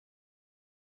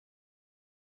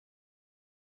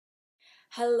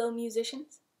Hello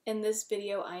musicians! In this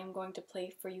video I am going to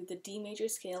play for you the D major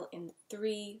scale in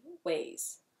 3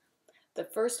 ways. The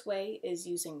first way is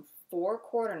using 4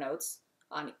 quarter notes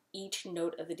on each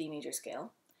note of the D major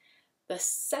scale. The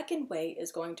second way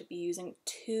is going to be using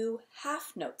 2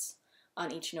 half notes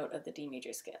on each note of the D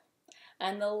major scale.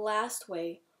 And the last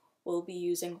way will be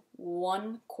using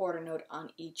 1 quarter note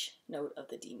on each note of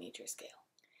the D major scale.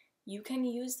 You can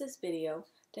use this video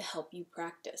to help you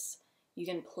practice. You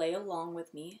can play along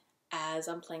with me as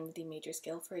I'm playing the D major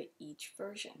scale for each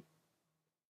version.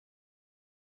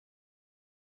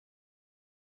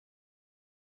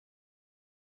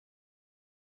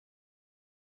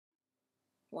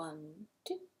 One,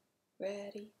 two,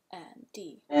 ready, and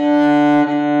D. F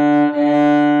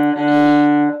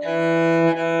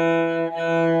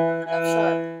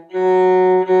sharp. G.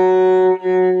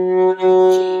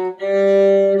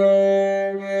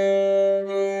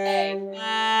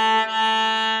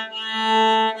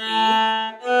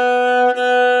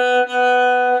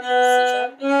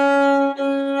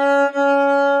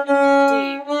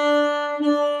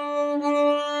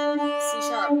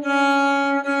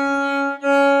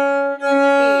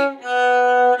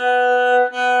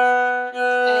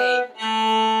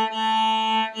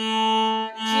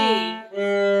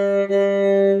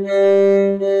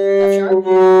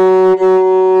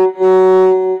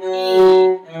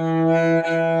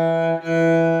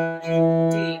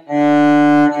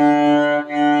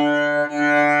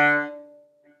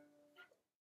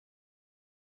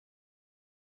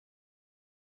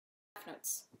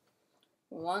 Notes.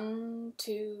 1,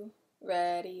 2,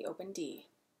 ready, open D.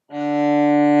 E.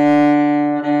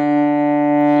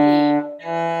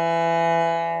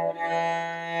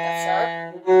 F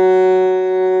sharp. G.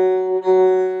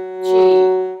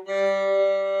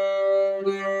 A. B.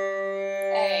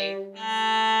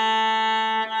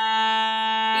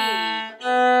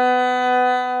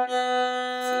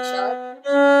 C sharp.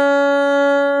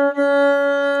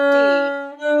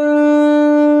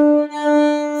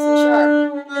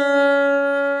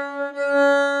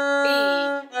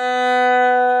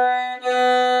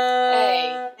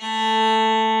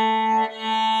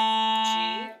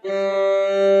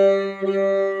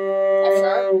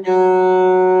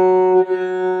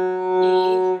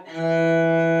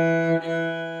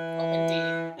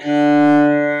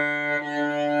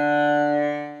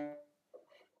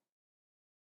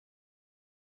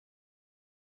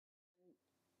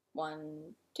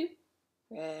 One, two,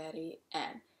 ready,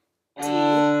 and D, E,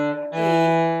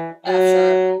 F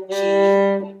sharp, G,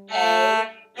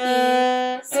 A, B,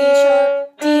 C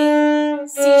sharp, D,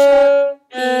 C sharp,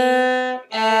 B, A,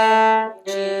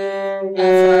 G,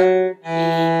 F sharp,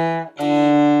 E, D.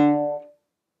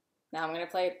 Now I'm going to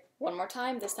play it one more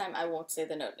time. This time I won't say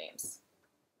the note names.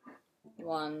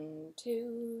 1,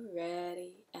 2,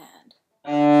 ready, and